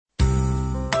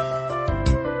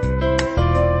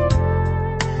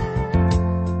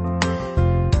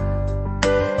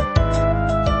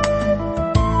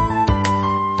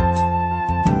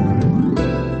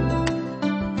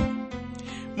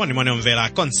Moni omvera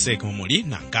konse komwe muli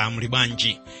nanga muli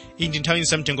bwanji. Iyi ndi nthawi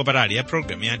mtengo patali ya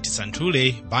programu ya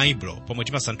Tisanthule Baibulo, pomwe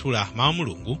timasanthula mawu a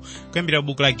Mulungu kuyambira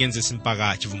buku la Genesis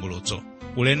mpaka Chivumbulutso.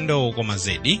 Ulendo koma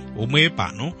zedi omwe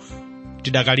pano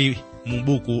tidakali mu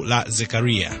buku la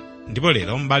Zekariya. Ndipo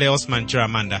lero m'bale Osman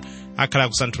Chiramanda akhala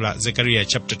kusanthula Zekariya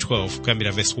chapter 12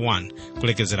 kuyambira verse 1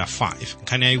 kulekezera 5.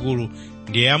 Nkhani yayikulu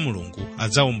ndiye ya Mulungu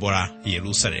adzawombola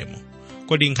Yerusalemu.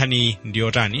 Kodi nkhani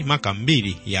ndiyotani maka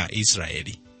mbiri ya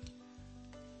Israeli?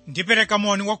 Ndipereka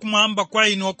moni wakumwamba kwa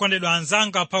inu okondedwa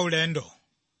anzanga pa ulendo.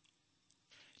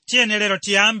 Tiyeni lero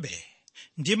tiyambe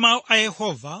ndi mawu a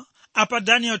Yehova apa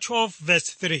Daniel 12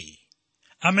 verse 3,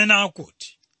 amene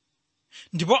akuti,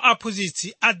 ndipo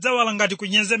aphunzitsi adzawala ngati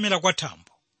kunyezemera kwa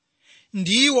thambo,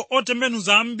 ndiwo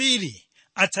otembenuza ambiri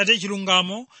atsate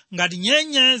chilungamo ngati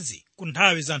nyenyezi ku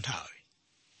nthawi za nthawi.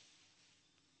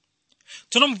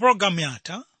 Tsono mu programu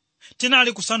yatha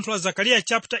tinali kusanthula Zekariya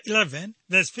chapter 11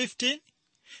 verse 15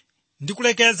 ndi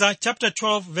kulekeza chapter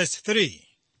 12 verse 3,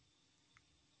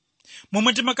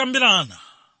 momwe timakambirana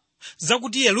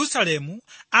zakuti Yerusalemu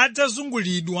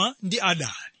adzazungulidwa ndi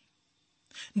adani.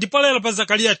 Ndipo lero pa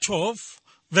Zekariya 12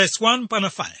 verse 1 pana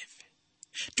 5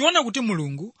 tiona kuti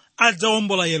Mulungu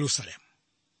adzawombola Yerusalemu.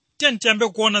 Tiyambe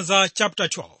kuona za chapter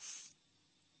 12.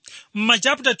 Mma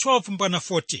chapter 12 mpaka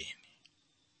 14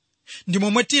 ndi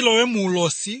momwe tilowe mu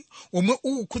ulosi omwe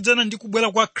ukukhudzana ndi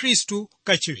kubwera kwa Khristu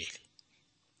kachiwiri.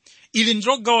 Ili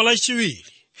ndilo gawo lachiwiri,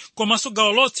 komanso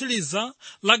gawo lotsiriza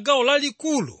la gawo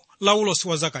lalikulu la ulosi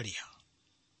wa Zekariya.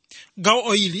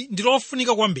 Gawo ili ndi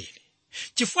lofunika kwambiri,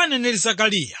 chifukwa mneneri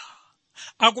Zekariya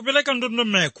akupereka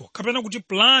ndondomeko kapena kuti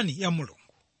plani ya Mulungu.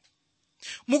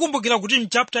 Mukumbukira kuti mu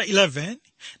chapter 11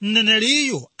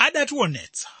 mneneriyo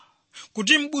adationetsa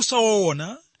kuti m'busa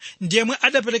woona ndiyemwe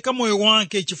adapereka moyo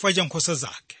wake chifukwa cha nkhosa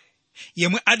zake,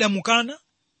 yemwe adamukana,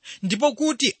 ndipo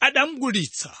kuti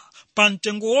adamugulitsa pa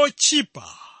mtengo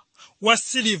wotchipa wa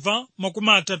siliva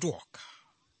 30 okha.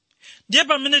 Ndiye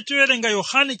pamene tiwerenga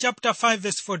Yohane chapter 5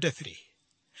 verse 43,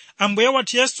 Ambuye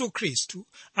wathu Yesu Khristu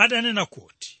adanena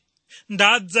kuti,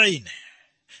 ndadza ine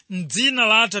m'dzina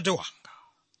la Atate wanga,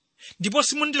 ndipo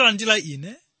simundilandira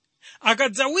ine.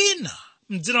 Akadza wina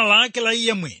m'dzina lake la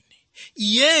iye mwini,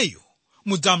 iyeyo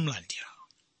mudzamlandira.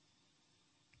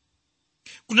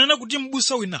 Kunena kuti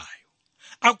m'busa winayo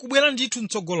akubwera ndithu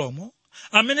mtsogolomo,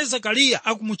 amene Zekariya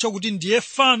akumutcha kuti ndiye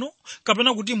fano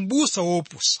kapena kuti m'busa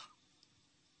wopusa.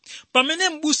 Pamene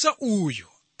m'busa uyu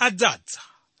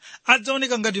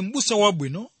adzaoneka ngati m'busa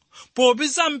wabwino,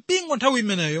 popeza mpingo nthawi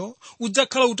imeneyo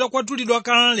udzakhala utakwatulidwa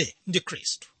kale ndi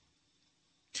Khristu.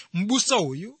 M'busa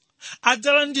uyu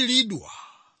adzalandiridwa,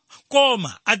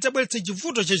 koma adzabweretsa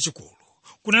chivuto chachikulu,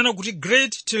 kunena kuti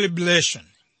great tribulation,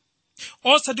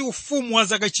 osati ufumu wa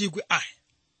zaka 1,000.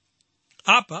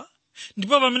 Apa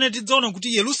ndipo pamene tidzaona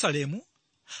kuti Yerusalemu,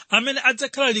 amene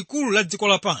adzakhala likulu la dziko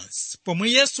lapansi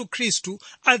pomwe Yesu Khristu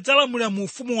adzalamulira mu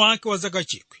ufumu wake wa zaka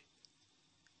 1,000,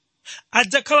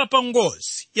 adzakhala pa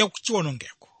ngozi ya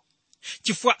kuchiwonongeko,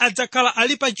 chifukwa adzakhala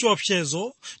ali pa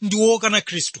chiopsezo ndi wokana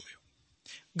Khristuyo.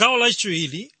 Gawo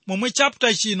lachiwiri momwe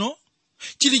chapter chino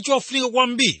chili chofunika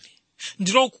kwambiri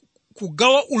ndilo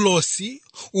kugawa ulosi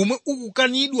omwe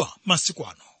ukukanidwa masiku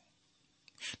ano.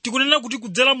 Tikunena kuti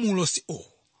kudzera mu ulosi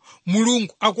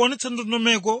Mulungu akuonetsa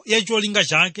ndondomeko ya cholinga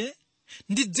chake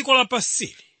ndi dziko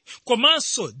lapasili,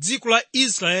 komanso dziko la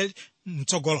Israeli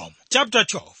mtsogolomo. Chapter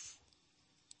 12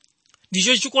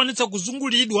 ndicho chikuonetsa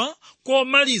kuzungulidwa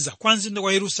komaliza kwa mzinda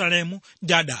wa Yerusalemu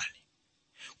ndi adani,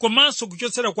 komanso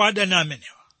kuchotsera kwa adani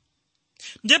amenewa.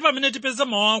 Ndiye pamene tipeza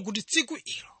mawu kuti tsiku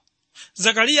ilo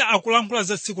Zekariya akulankhula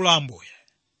za tsiku la Ambuye,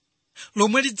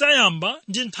 lomwe lidzayamba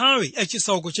ndi nthawi ya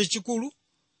chisautso chachikulu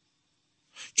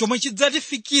chomwe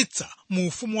chidzatifikitsa mu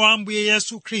ufumu wa Ambuye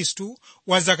Yesu Khristu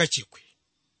wa zaka 1,000.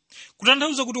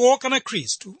 Kutanthauza kuti wokana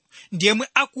Khristu ndiyemwe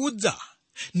akudza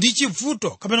ndi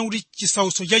chivuto kapena kuti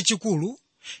chisautso chachikulu,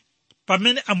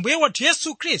 pamene Ambuye wathu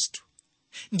Yesu Khristu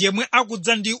ndiyemwe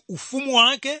akudza ndi ufumu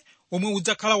wake omwe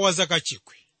udzakhala wa zaka 1,000.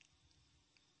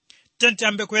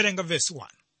 Tiyambe kuwerenga verse 1.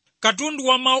 Katundu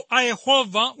wa mawu a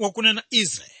Yehova wakunena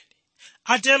Israeli,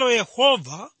 atero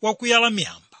Yehova wakuyala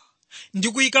miyamba ndi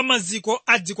kuyika maziko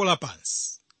a dziko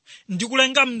lapansi, ndi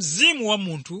kulenga mzimu wa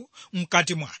munthu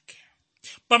mkati mwake.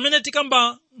 Pamene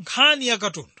tikamba nkhani ya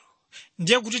katundu,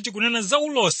 ndiye kuti tikunena za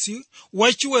ulosi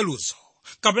wa chiweruzo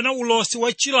kapena ulosi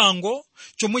wa chilango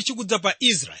chomwe chikudza pa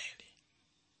Israeli.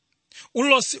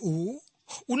 Ulosi uwu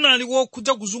unali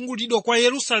wokhudza kuzungulidwa kwa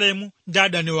Yerusalemu ndi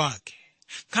adani wake,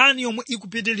 nkhani yomwe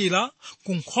ikupitilira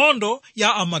ku nkhondo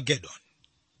ya Armageddon.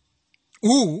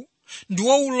 Uwu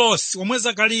ndiwo ulosi omwe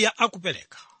Zekariya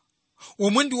akupereka,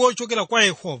 omwe ndi wochokera kwa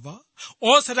Yehova,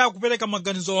 osati akupereka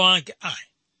maganizo ake ayi.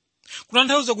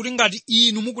 Kutanthauza kuti ngati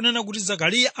inu mukunena kuti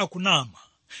Zakariya akunama,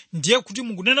 ndiye kuti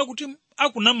mukunena kuti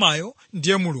akunamayo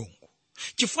ndiye Mulungu,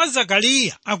 chifukwa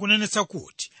Zakariya akunenetsa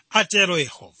kuti atero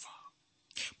Yehova.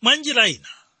 Mwa njira ina,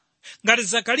 ngati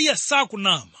Zakariya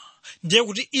sakunama, ndiye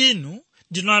kuti inu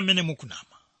ndinu amene mukunama.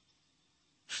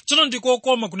 Tsono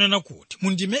ndikokoma kunena kuti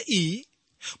mundime iyi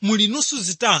muli nusu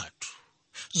zitatu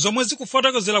zomwe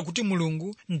zikufotokozera kuti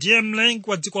Mulungu ndiye mlengi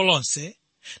wa dziko lonse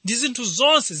ndi zinthu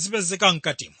zonse zipezeka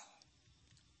mkatimo.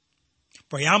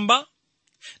 Poyamba,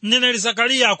 mneneri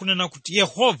Zakariya akunena kuti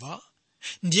Yehova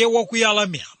ndiye wakuyala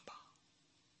miyamba.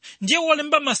 Ndiye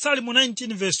wolemba Masalimo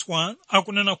 19:1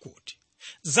 akunena kuti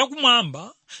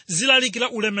zakumwamba zilalikira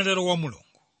ulemerero wa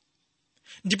Mulungu,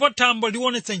 ndipo thambo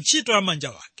liwonetsa ntchito ya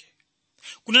manja wake.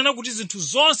 Kunena kuti zinthu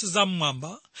zonse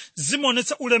zam'mwamba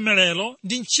zimaonetsa ulemerero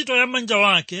ndi ntchito ya manja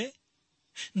wake,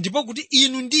 ndipo kuti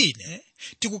inu ndine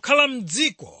tikukhala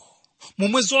m'dziko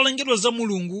momwe zolengedwa za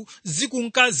Mulungu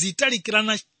zikunka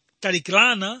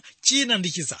zitalikirana china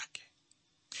ndi chizake.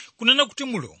 Kunena kuti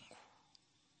Mulungu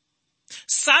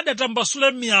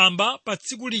sadatambasule miyamba pa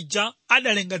tsiku lija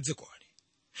adalenga dzikoli,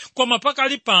 koma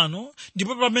pakali pano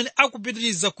ndipo pamene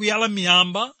akupitiriza kuyala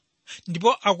miyamba,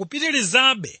 ndipo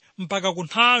akupitirizabe mpaka ku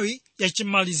nthawi ya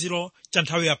chimaliziro cha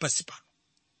nthawi yapasi pano.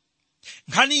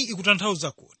 Nkhani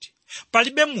ikutanthauza kuti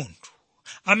palibe munthu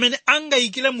amene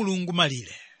angayikire Mulungu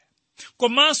malire,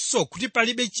 komanso kuti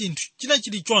palibe chinthu china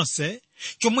chilichonse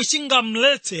chomwe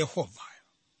chingamuletse Yehova.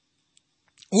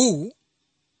 Uwu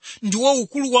ndiwo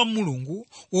ukulu wa Mulungu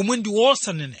omwe ndi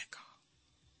wosaneneka.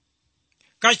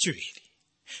 Kachiwiri,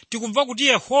 tikumva kuti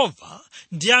Yehova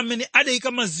ndiye amene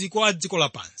adayika maziko a dziko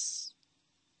lapansi.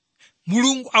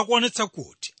 Mulungu akuonetsa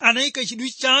kuti anayika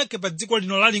chidwi chake pa dziko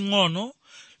lino laling'ono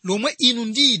lomwe inu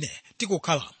ndine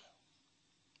tikukhalamo.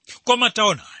 Koma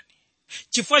taonani,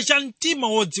 chifukwa cha mtima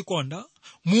wodzikonda,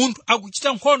 munthu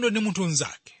akuchita nkhondo ndi munthu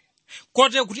mnzake,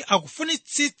 kotero kuti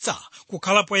akufunitsitsa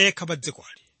kukhalapo yekha pa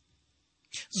dzikoli.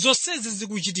 Zonsezi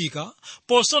zikuchitika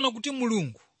posaona kuti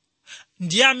Mulungu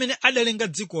ndiye amene adalenga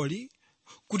dzikoli,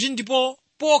 kuti ndipo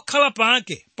pokhala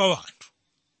pake pa wanthu.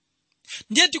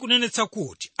 Ndiye tikunenetsa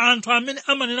kuti anthu amene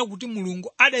amanena kuti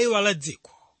Mulungu adayiwala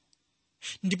dziko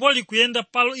ndipo likuyenda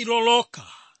palo ilo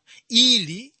lokha,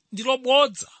 ili ndilo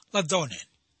bodza ladzaoneni.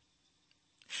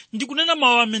 Ndikunena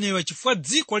mawu amenewa chifukwa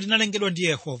dziko linalengedwa ndi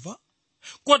Yehova,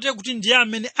 kotero kuti ndiye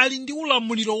amene ali ndi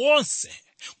ulamuliro wonse,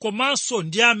 komanso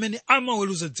ndiye amene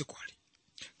amaweruza dzikoli.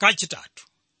 Kachitatu,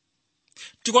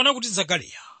 tikuona kuti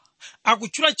Zakariya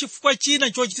akutchula chifukwa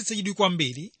china chochititsa chidwi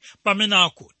kwambiri pamene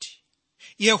akuti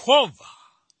Yehova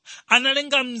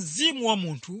analenga mzimu wa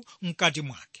munthu mkati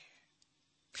mwake.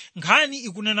 Nkhani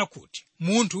ikunena kuti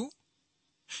munthu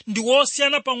ndi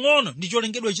wosiyana pang'ono ndi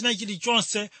cholengedwa china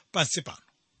chilichonse pansi pano.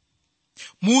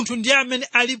 Munthu ndiye amene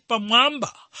ali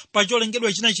pamwamba pa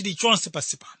cholengedwa china chilichonse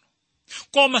pansi pano,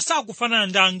 koma sakufanana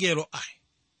ndi angelo ayi.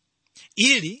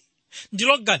 Ili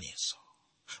ndilo ganizo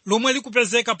lomwe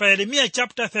likupezeka pa Yeremiya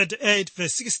chapter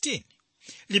 38:16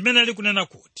 limene likunena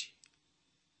kuti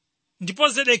ndipo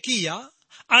Zedekiya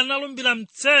analumbira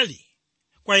mtseli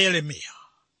kwa Yeremiya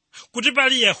kuti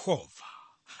pali Yehova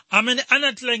amene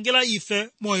anatilengera ife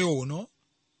moyo uno,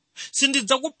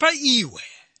 sindidzakupha iwe,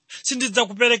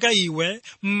 sindidzakupereka iwe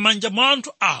m'manja mwa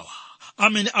anthu awa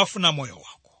amene afuna moyo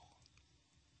wako.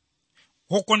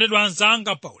 Wokondedwa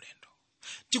anzanga pa ulendo,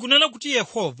 tikunena kuti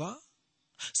Yehova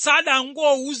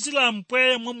sadangowuzira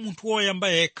mpweya mwa munthu woyamba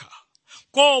yekha,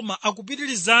 koma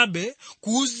akupitirizabe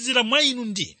kuwuzira mwa inu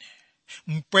ndine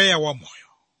mpweya wa moyo.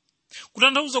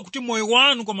 Kutanthauza kuti moyo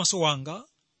wanu komanso wanga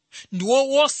ndiwo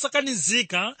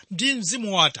wosakanizika ndi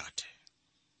mzimu wa Atate.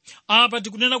 Apa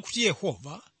tikunena kuti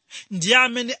Yehova ndiye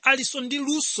amene aliso ndi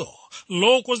luso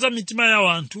lokoza mitima ya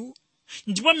wanthu,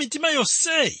 ndipo mitima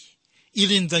yonseyi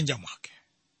ili m'dzanja mwake.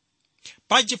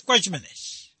 Pa chifukwa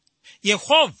chimenechi,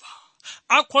 Yehova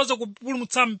akhoza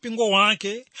kupulumutsa mpingo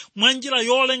wake mwa njira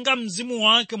yolenga mzimu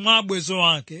wake mwa abwenzi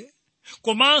wake,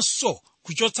 komanso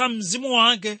kuchotsa mzimu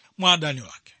wake mwa adani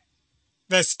wake.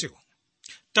 Verse 2.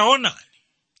 Taonani,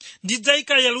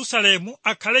 ndidzayika Yerusalemu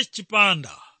akhale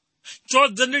chipanda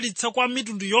chodzandilitsa kwa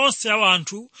mitundu yonse ya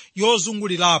anthu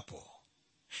yozungulirapo,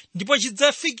 ndipo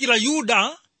chidzafikira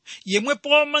Yuda yemwe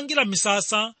pomangira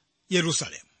misasa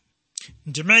Yerusalemu.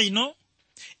 Ndime ino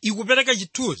ikupereka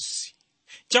chithunzi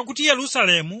chakuti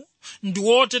Yerusalemu ndi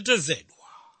wotetezedwa,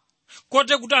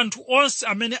 kote kuti anthu onse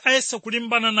amene ayesa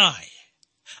kulimbana naye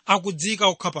akudzika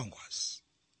okha pangwazi.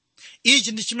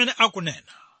 Ichi ndi chimene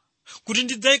akunena kuti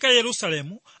ndidzayika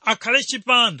Yerusalemu akhale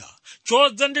chipanda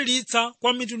chodzandilitsa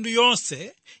kwa mitundu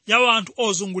yonse ya anthu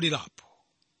ozungulirapo.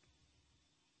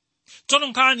 Tsono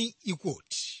nkhani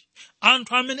ikuti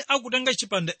anthu amene akutenga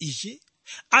chipanda ichi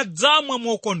adzamwa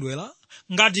mokondwera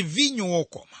ngati vinyo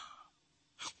wokoma,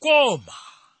 koma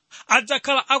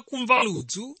adzakhala akumva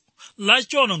ludzu la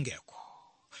chiwonongeko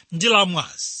ndi la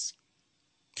mwazi.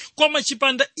 Koma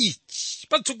chipanda ichi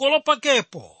patsogolo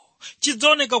pakepo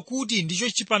chidzaoneka kuti ndicho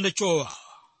chipanda chowawa.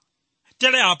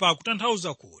 Tere apa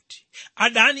akutanthauza kuti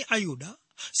adani a Yuda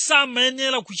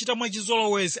samayenera kuchita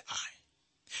mwachizolowezi ayi.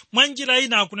 Mwa njira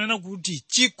ina akunena kuti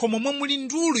chikho momwe muli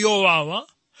ndulu yowawa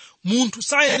munthu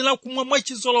sayenera kumwa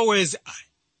mwachizolowezi ayi.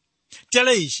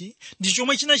 Tere ichi ndi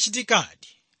chomwe chinachitikadi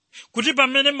kuti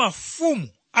pamene mafumu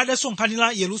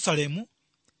adasonkhanira Yerusalemu,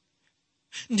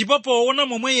 ndipo poona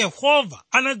momwe Yehova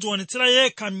anadzionetsera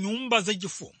yekha m'nyumba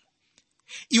zachifumu,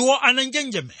 iwo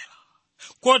ananjenjemera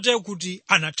kote kuti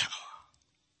anathawa.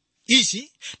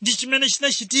 Ichi ndi chimene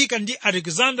chinachitika ndi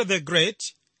Alexander the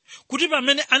Great, kuti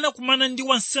pamene anakumana ndi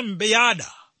wansembe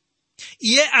Yada,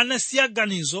 iye anasiya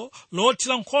ganizo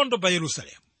lothira nkhondo pa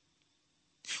Yerusalemu.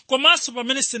 Komanso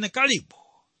pamene Senakeribu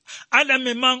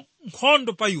adamema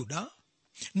nkhondo pa Yuda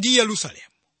ndi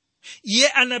Yerusalemu, iye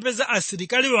anapeza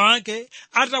asilikali wake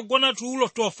atagona tulo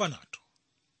tofa nato.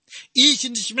 Ichi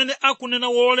ndi chimene akunena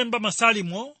wolemba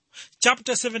Masalimo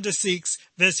chapter 76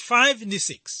 verse 5 ndi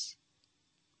 6,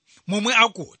 momwe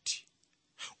akuti,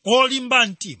 olimba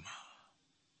mtima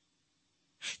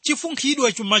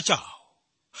chifunkhidwe chuma chawo,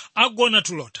 agona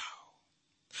tulo tawo.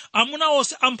 Amuna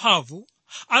onse amphamvu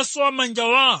asowa manja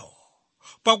wawo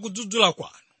pakudzudzula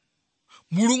kwanu.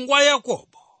 Mulungu wa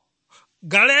Yakobo,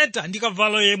 galeta ndi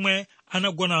kavalo yemwe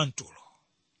anagona mtulo.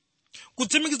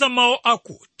 Kutsimikiza mawu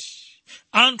akuti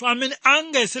anthu amene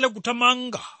angayesere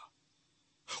kuthamanga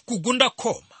kugunda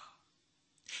khoma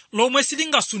lomwe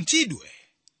silingasunthidwe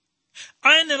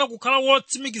ayenera kukhala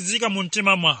wotsimikizika mu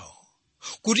mtima mwawo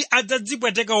kuti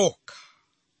adzadzipweteka okha,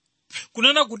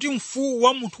 kunena kuti mfuwu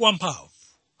wa munthu wamphamvu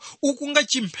ukunga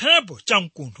chimphepo cha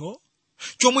mkuntho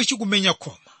chomwe chikumenya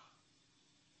khoma.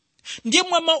 Ndiye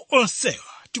mwa mawu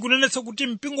onsewa tikunenetsa kuti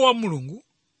mpingo wa Mulungu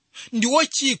ndiwo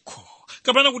chikho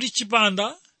kapena kuti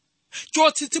chipanda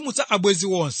chotsitsimutsa abwezi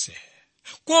wonse,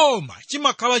 koma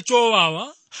chimakhala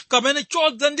chowawa kapena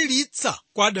chodzandilitsa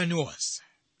kwa adani wonse.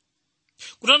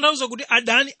 Kutanthauza kuti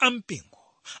adani ampingo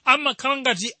amakhala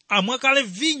ngati amwakale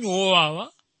vinyo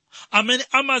wowawa amene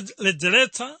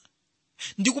amaledzeretsa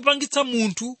ndi kupangitsa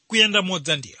munthu kuyenda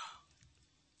modzandira.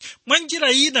 Mwa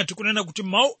njira ina tikunena kuti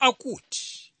mawu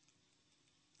akuti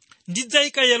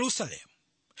ndidzayika Yerusalemu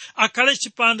akhale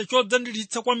chipanda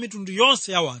chodzandilitsa kwa mitundu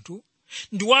yonse ya wanthu,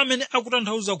 ndiwo amene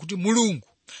akutanthauza kuti Mulungu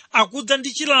akudza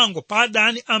ndi chilango pa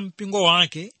adani a mpingo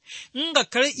wake,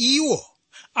 ngakhale iwo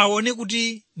aone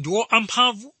kuti ndiwo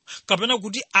amphamvu kapena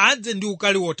kuti adze ndi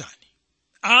ukali wotani.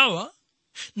 Awa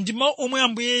ndi mawu omwe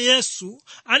Ambuye Yesu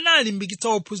analimbikitsa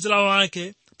ophunzira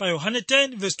wake pa Yohane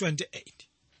 10 verse 28,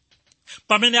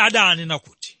 pamene adanena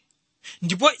kuti,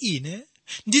 ndipo ine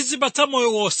ndizipatsa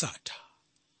moyo wosatha,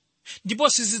 ndipo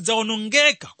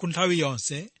sizidzawonongeka ku nthawi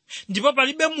yonse, ndipo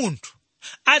palibe munthu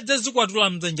adzazikwatula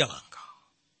mdzanja langa.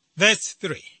 Verse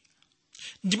 3,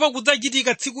 ndipo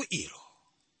kudzachitika tsiku ilo,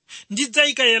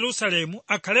 ndidzayika Yerusalemu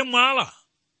akhale mwala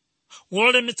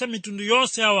wolemetsa mitundu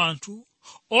yonse ya wanthu,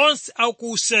 onse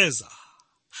akuuseza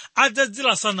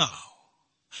adzadzilasa nawo,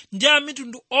 ndi a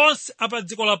mitundu onse apa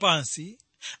dziko lapansi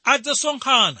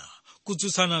adzasonkhana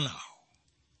kudzutsana nawo.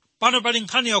 Pano pali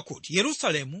nkhani yakuti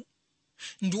Yerusalemu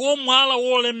ndiwo mwala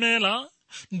wolemera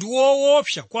ndi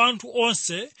woopsa kwa anthu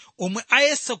onse omwe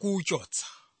ayesa kuuchotsa.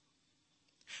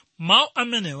 Mawu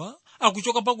amenewa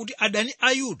akuchoka pakuti adani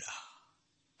a Yuda,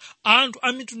 anthu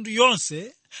a mitundu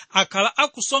yonse, akhala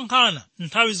akusonkhana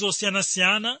nthawi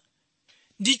zosiyanasiyana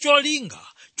ndi cholinga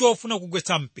chofuna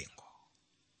kugwetsa mpingo.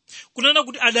 Kunena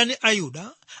kuti adani a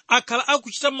Yuda akhala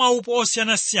akuchita maupo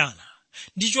osiyanasiyana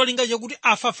ndi cholinga chakuti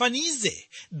afafanize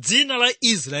dzina la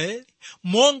Israeli,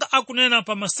 monga akunena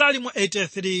pa Masalimo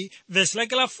 83 verse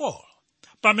lake la 4,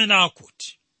 pamene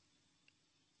akuti,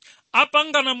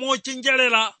 apangana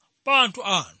mochenjerera pa anthu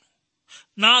anu,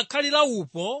 na akhalira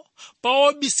upo pa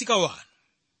obisika wanu.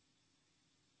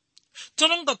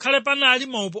 Tsono ngakhale panali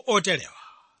maupo oterewa,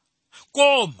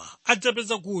 koma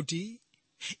adzapeza kuti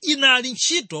inali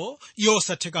ntchito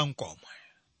yosatheka nkomwe.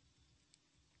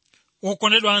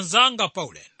 Wokondedwa anzanga pa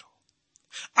ulendo,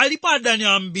 alipo adani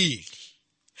ambiri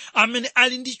amene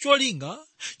ali ndi cholinga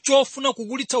chofuna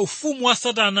kukulitsa ufumu wa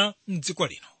Satana m'dziko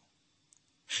lino,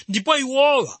 ndipo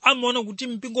iwowa amaona kuti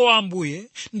mpingo wa Ambuye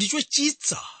ndicho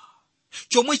chitsa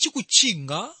chomwe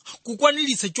chikutchinga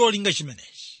kukwaniritsa cholinga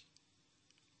chimenechi.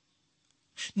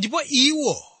 Ndipo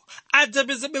iwo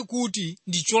adzapezabe kuti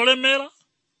ndi cholemera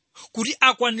kuti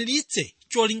akwaniritse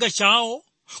cholinga chawo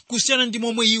kusiyana ndi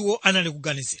momwe iwo anali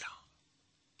kuganizira.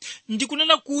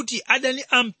 Ndikunena kuti adani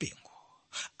ampingo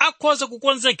akhoza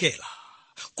kukonzekera,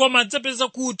 koma adzapeza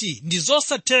kuti ndi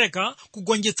zosatheka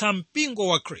kugonjetsa mpingo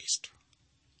wa Khristu.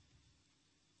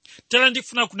 Tera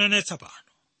ndifuna kunenetsa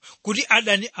pano kuti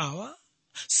adani awa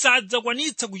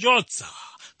sadzakwanitsa kuchotsa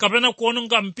kapena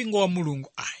kuononga mpingo wa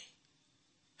Mulungu ayi.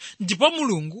 Ndipo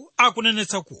Mulungu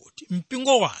akunenetsa kuti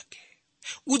mpingo wake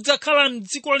udzakhala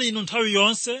m'dziko lino nthawi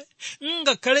yonse,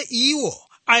 ngakhale iwo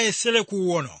ayesere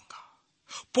kuwononga,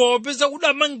 popeza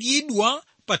udamangidwa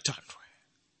pa thanthwe.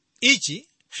 Ichi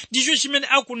ndicho chimene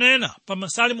akunena pa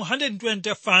Masalimo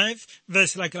 125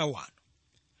 verse lake la 1,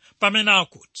 pamene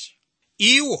akuti,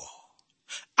 iwo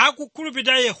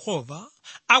akukhulupirira Yehova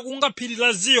akunga phiri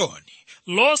la Ziyoni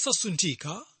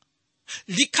losasunthika,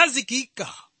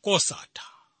 likhazikika kosatha.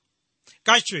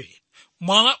 Kachiwiri,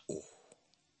 mwala uwu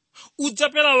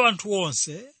udzapera anthu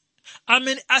onse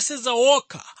amene aseza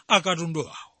okha akatundu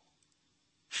awo.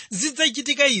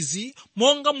 Zidzachitika izi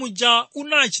monga muja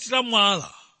unachitira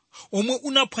mwala omwe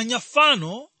unaphwanya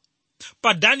fano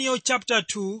pa Daniel chapter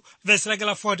 2 verse lake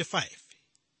la 45,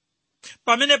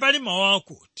 pamene pali mawu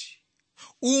akuti,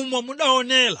 umo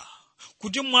mudaonera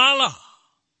kuti mwala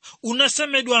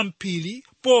unasemedwa m'phiri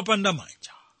popanda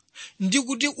manja, ndi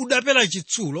kuti udapera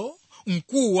chitsulo,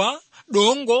 mkuwa,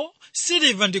 dongo,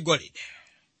 siliva ndi golide.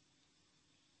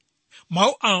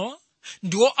 Mawu awa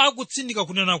ndiwo akutsindika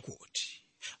kunena kuti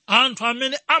anthu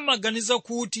amene amaganiza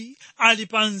kuti ali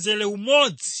pa mzere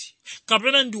umodzi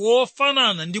kapena ndi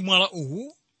wofanana ndi mwala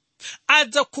uwu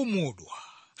adzakhumudwa,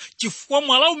 chifukwa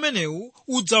mwala umenewu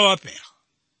udzawapera.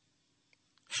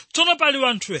 Tsono pali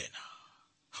anthu ena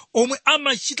omwe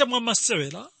amachita mwa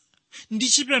masewera ndi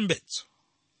chipembedzo,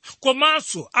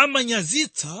 komanso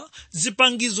amanyazitsa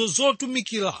zipangizo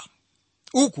zotumikira.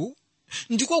 Uku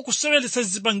ndiko kuseweretsa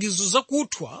zipangizo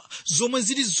zakuthwa zomwe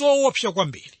zili zoopsa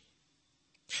kwambiri.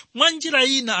 Mwa njira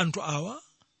ina anthu awa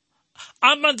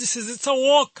amadzisenzetsa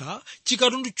wokha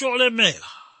chikatundu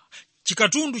cholemera,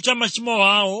 chikatundu cha machimo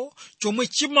awo chomwe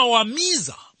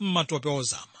chimawamiza m'matope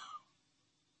ozama.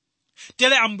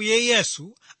 Tere Ambuye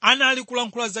Yesu anali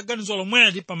kulankhula za ganizo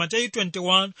lomweli pa Mateyu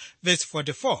 21 verse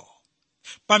 44,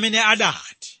 pamene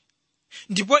adati,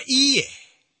 ndipo iye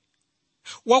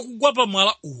wakugwa pa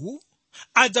mwala uwu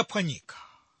adzaphwanyika,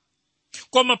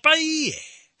 koma pa iye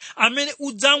amene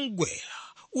udzamgwera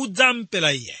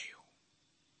udzampera iyeyo.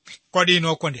 Kodi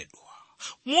inu okondedwa,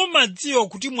 mumadziwa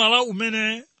kuti mwala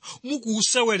umene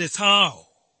mukuuseweretsawo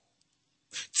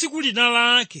tsiku lina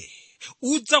lake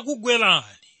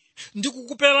udzakugwerani ndi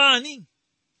kukuperani?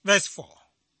 Verse 4,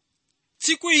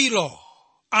 tsiku ilo,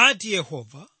 ati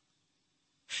Yehova,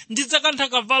 ndidzakantha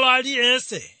kavalo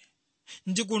aliyense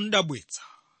ndi kundabwitsa.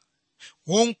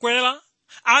 Womkwera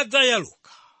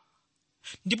adzayaluka,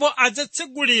 ndipo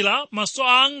adzatsegulira maso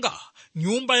anga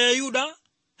nyumba ya Yuda,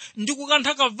 ndi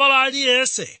kukantha kavalo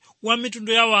aliyense wa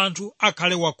mitundu ya anthu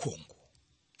akhale wakhungu.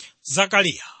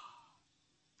 Zakariya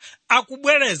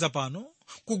akubwereza pano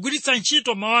kugwiritsa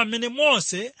ntchito mawu amene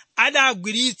Mose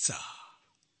adagwiritsa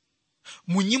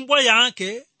mu nyimbo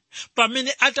yake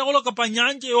pamene atawoloka pa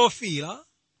nyanja yofiira,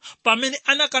 pamene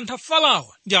anakantha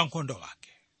Farao ndi ankhondo ake.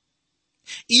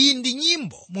 Iyi ndi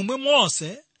nyimbo momwe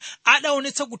Mose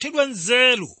adaonetsa kuthedwa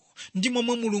nzeru ndi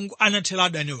momwe Mulungu anathera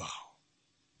adani wawo.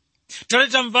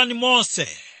 Tamvani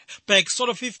Mose pa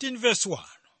Exodus 15 verse 1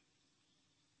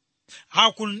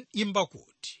 akuimba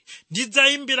kuti,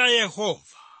 ndidzayimbira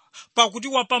Yehova pakuti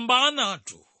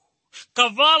wapambanatu,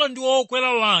 kavalo ndi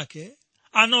wokwera wake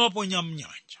anawaponya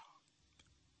mnyanja.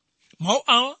 Mawu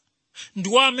awa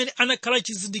ndiwo amene anakhala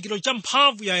chizindikiro cha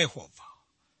mphamvu ya Yehova.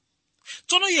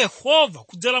 Tsono Yehova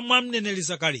kudzera mwa mneneri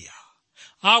Zakariya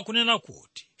akunena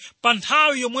kuti pa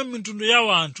nthawi yomwe mitundu ya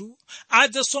anthu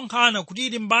adzasonkhana kuti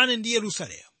ilimbane ndi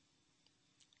Yerusalemu,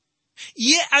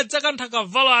 iye adzakantha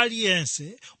kavalo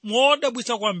aliyense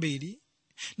modabwitsa kwambiri,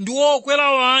 ndi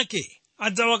wokwera wake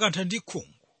adzawakantha ndi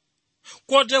khungu,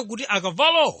 kotero kuti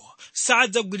akavalowo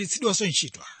sadzagwiritsidwanso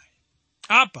ntchito.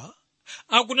 Apa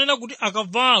akunena kuti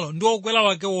akavalo ndi wokwera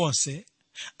wake wonse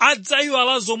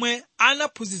adzayiwala zomwe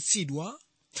anaphunzitsidwa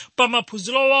pa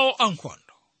maphunziro wawo ankhondo.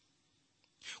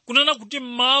 Kunena kuti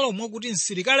m'malo mwakuti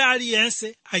msilikali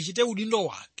aliyense achite udindo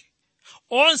wake,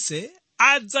 onse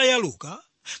adzayaluka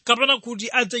kapena kuti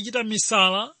adzachita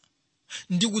misala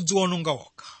ndi kudziwononga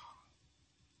okha.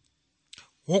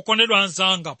 Wokondedwa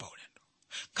anzanga pa ulendo,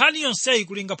 nkhani yonseyi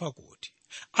kulinga pakuti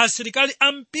asilikali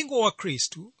a mpingo wa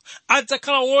Khristu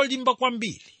adzakhala wolimba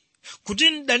kwambiri kuti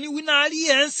mdani wina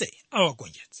aliyense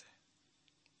awagonjetse.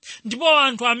 Ndipo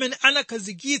anthu amene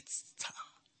anakhazikitsa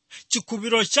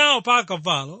chikhulupiriro chawo pa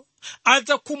akavalo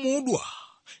adzakhumudwa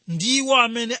ndiwo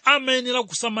amene amayenera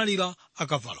kusamalira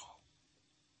akavalo.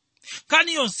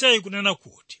 Nkhani yonseyi kunena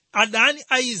kuti adani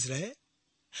a Israeli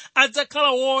adzakhala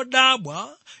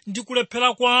wodabwa ndi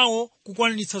kulephera kwawo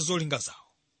kukwaniritsa zolinga zawo.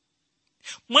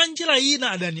 Mwa njira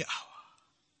ina adani awa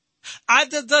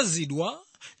adzadzazidwa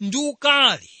ndi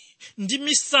ukali ndi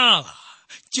misala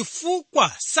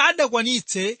chifukwa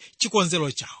sadakwanitse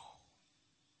chikonzero chawo.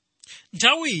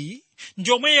 Nthawi ndi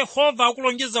yomwe Yehova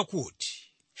akulonjeza kuti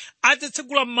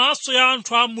adzatsegula maso ya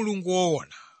anthu a Mulungu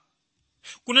woona,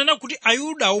 kunena kuti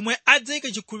Ayuda omwe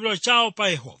adzayika chikhulupiriro chawo pa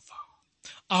Yehova.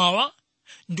 Awa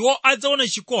ndiwo adzaona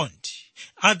chikondi,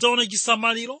 adzaona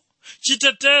chisamaliro,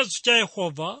 chitetezo cha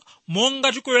Yehova,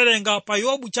 monga tikuwerenga pa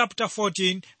Yobu chapter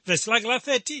 14 verse lake la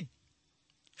 13,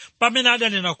 pamene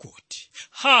adanena kuti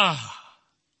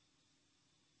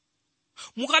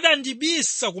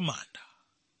mukadandibisa kumanda,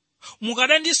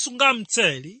 mukadandisunga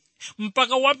mtseli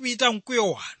mpaka wapita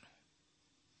mkwiyo wanu,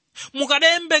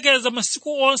 mukadayembekeza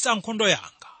masiku onse a nkhondo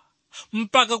yanga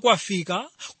mpaka kwafika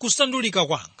kusandulika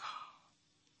kwanga.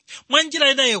 Mwa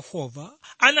njira ina Yehova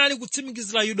anali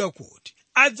kutsimikizira Yuda kuti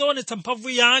adzaonetsa mphamvu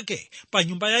yake pa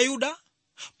nyumba ya Yuda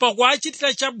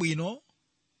pakuachitira chabwino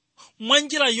mwa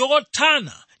njira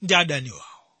yothana ndi adani wawo.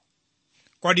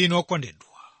 Kodi inu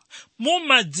okondedwa,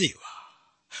 mumadziwa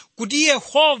kuti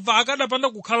Yehova akadapanda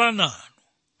kukhala nanu,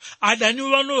 adani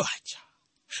wanu aja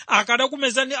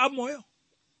akadakumezani amoyo?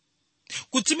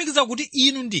 Kutsimikiza kuti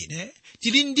inu ndine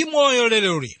tili ndi moyo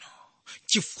lero lino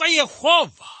chifukwa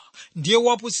Yehova ndiye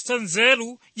wapusitsa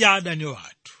nzeru ya adani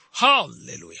wathu.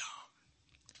 Haleluya.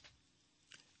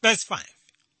 Verse 5.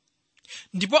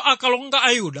 Ndipo akalonga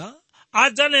a Yuda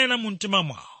adzanena mu mtima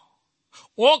mwawo,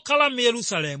 okhala mu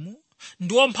Yerusalemu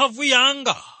ndiwo mphamvu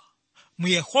yanga mu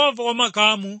Yehova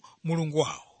wamakamu Mulungu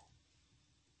wawo.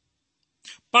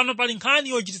 Pano pali nkhani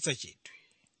yochititsa chidwi.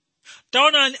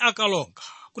 Taonani akalonga,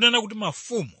 kunena kuti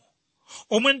mafumu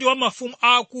omwe ndiwo mafumu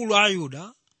aakulu a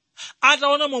Yuda,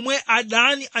 ataona momwe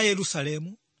adani a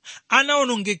Yerusalemu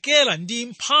anaonongekera ndi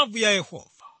mphamvu ya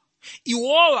Yehova,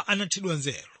 iwowa anathedwa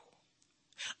nzeru.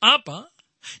 Apa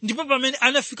ndipo pamene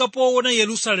anafika poona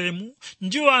Yerusalemu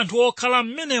ndiwo anthu okhala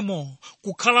mmenemo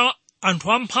kukhala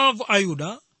anthu amphamvu a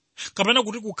Yuda, kapena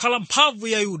kuti kukhala mphamvu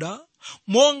ya Yuda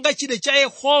monga chide cha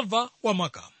Yehova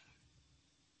wamakamu.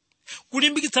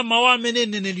 Kulimbikitsa mawu amene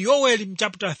mneneri Yoweli mu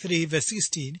chapter 3 verse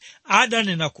 16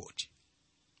 adanena kuti,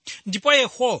 ndipo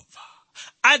Yehova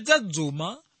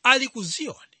adzadzuma ali ku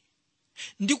Ziyoni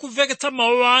ndi kuveketsa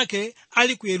mawu ake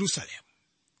ali ku Yerusalemu.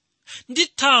 Ndi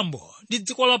thambo ndi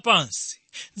dziko lapansi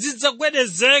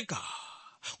zidzagwedezeka,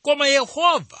 koma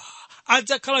Yehova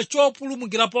adzakhala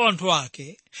chopulumukira pa anthu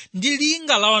ake ndi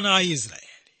linga la wana a Israeli.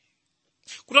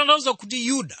 Kutanthauza kuti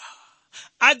Yuda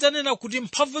adzanena kuti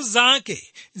mphamvu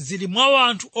zake zili mwa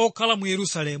anthu okhala mu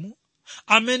Yerusalemu,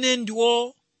 amene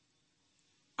ndiwo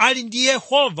ali ndi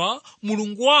Yehova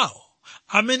Mulungu wawo,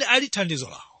 amene ali thandizo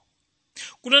lawo.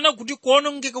 Kunena kuti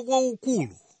kuonongeka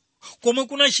kwaukulu komwe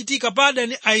kunachitika pa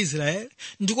adani a Israeli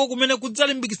ndiko kumene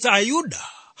kudzalimbikitsa Ayuda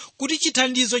kuti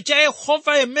chithandizo cha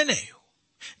Yehova yemeneyo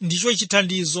ndicho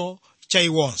chithandizo cha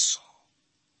iwonso.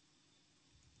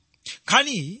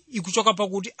 Nkhani ikuchoka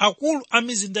pakuti akulu a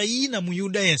mizinda ina mu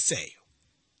Yuda yenseyo,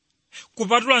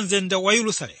 kupatula mzinda wa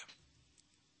Yerusalemu,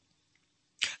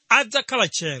 adzakhala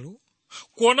tcheru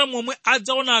kuona momwe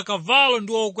adzaona akavalo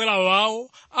ndi okwera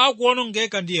wawo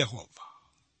akuonongeka ndi Yehova.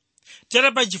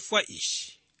 Tere pa chifukwa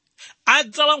ichi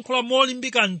adzalankhula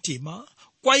molimbika mtima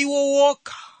kwa iwo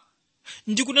wokha,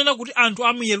 ndi kunena kuti anthu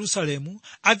a mu Yerusalemu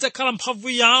adzakhala mphamvu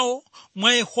yawo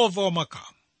mwa Yehova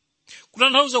wamakamu.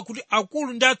 Kutanthauza kuti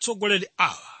akulu ndi atsogoleri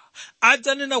awa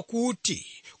adzanena kuti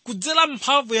kudzera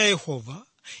mphamvu ya Yehova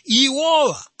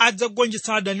iwowa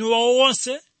adzagonjetsa adani wawo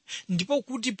onse, ndipo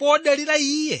kuti podalira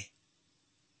Iye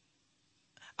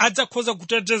adzakhoza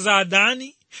kuteteza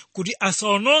adani kuti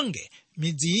asaononge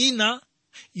midzi ina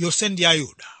yonse ndi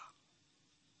Ayuda.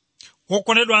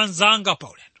 Wokondedwa anzanga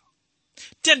paulendo,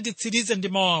 tiyenditsirize ndi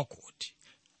mawu akuti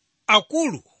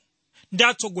akulu ndi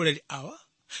atsogoleri awa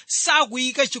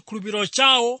sakuyika chikhulupiriro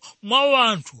chawo mwa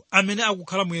anthu amene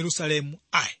akukhala mu Yerusalemu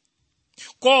ayi,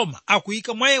 koma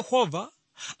akuyika mwa Yehova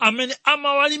amene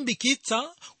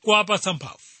amawalimbikitsa kuwapatsa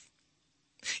mphamvu.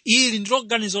 Ili ndilo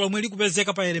ganizo lomwe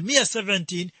likupezeka pa Yeremiya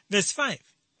 17 verse 5,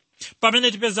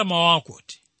 pamene tipeza mawu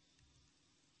akuti,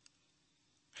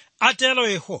 atero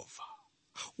Yehova,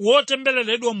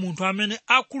 wotembereredwa munthu amene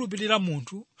akhulupirira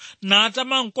munthu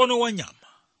natama mkono wa nyama,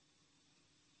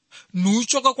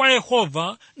 nuchoka kwa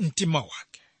Yehova mtima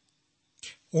wake.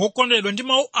 Wokondedwa ndi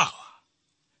mawu awa,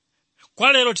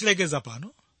 kwa lero tilekeza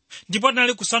pano, ndipo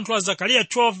tinali kusanthula Zakariya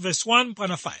 12 verse 1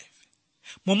 pana 5.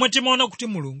 momwe timaona kuti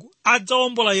mulungu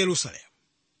adzawombola yerusalemu.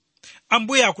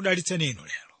 Ambuye akudalitseni inu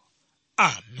lero.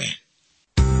 Amen.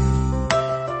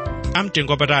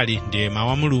 Amtengo wapatali ndiye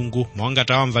mawu a mulungu monga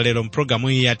tawamva lero mpulogalamu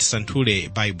iyi ya tisanthule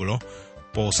baibulo,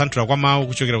 posanthula kwa mawu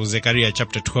kuchokera ku Zekariya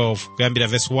chapter 12 kuyambira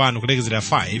verse 1 kulekezera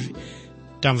 5.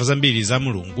 Tamva zambiri za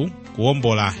mulungu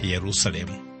kuwombola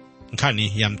yerusalemu,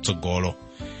 nkhani ya mtsogolo.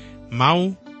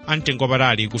 Mawu amtengo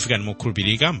wapatali kufikani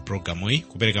mokhulupirika mpulogalamu iyi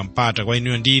kupereka mpata kwa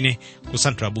inuyo ndine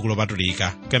kusanthula buku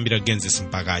lopatulika kuyambira Genesis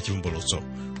mpaka chivumbulutso,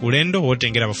 ulendo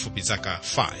wotengera pafupi zaka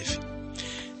 5.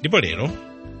 Ndipo lero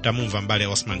tamumva mbale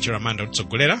Osman Chiramanda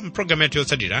kutsogolera mpulogalamu yathu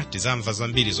yotsatira. Tizamva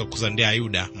zambiri zokhuza ndi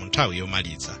Ayuda mu nthawi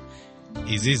yomaliza.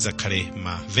 Izi zakhale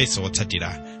ma verse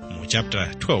otsatira mu chapter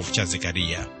 12 cha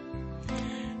Zekariya.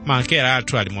 Maakera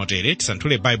athu ali motere: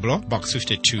 tisanthule baibulo box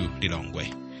 52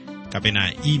 Lilongwe,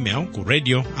 kapena email ku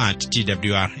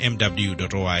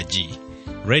radio@twrmw.org,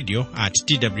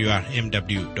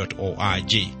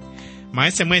 radio@twrmw.org.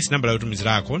 ma SMS nambala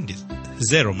yotumizirako ndi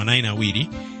 092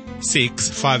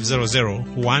 6500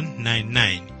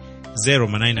 199,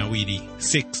 092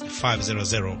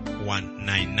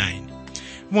 6500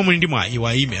 Umwe muli ndi mwayi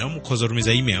wa email, mukhoza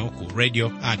kutumiza email ku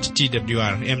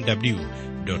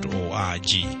radio@twrmw.org,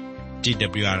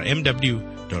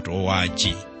 twrmw.org.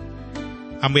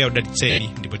 Ambuye akudalitseni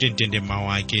ndipo tiyende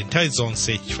mawu ake nthawi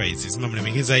zonse, chifukwa izi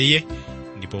zimamulemekeza iye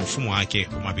ndipo ufumu wake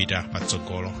umapita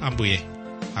patsogolo. Ambuye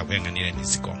akuyang'anireni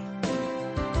zikomo.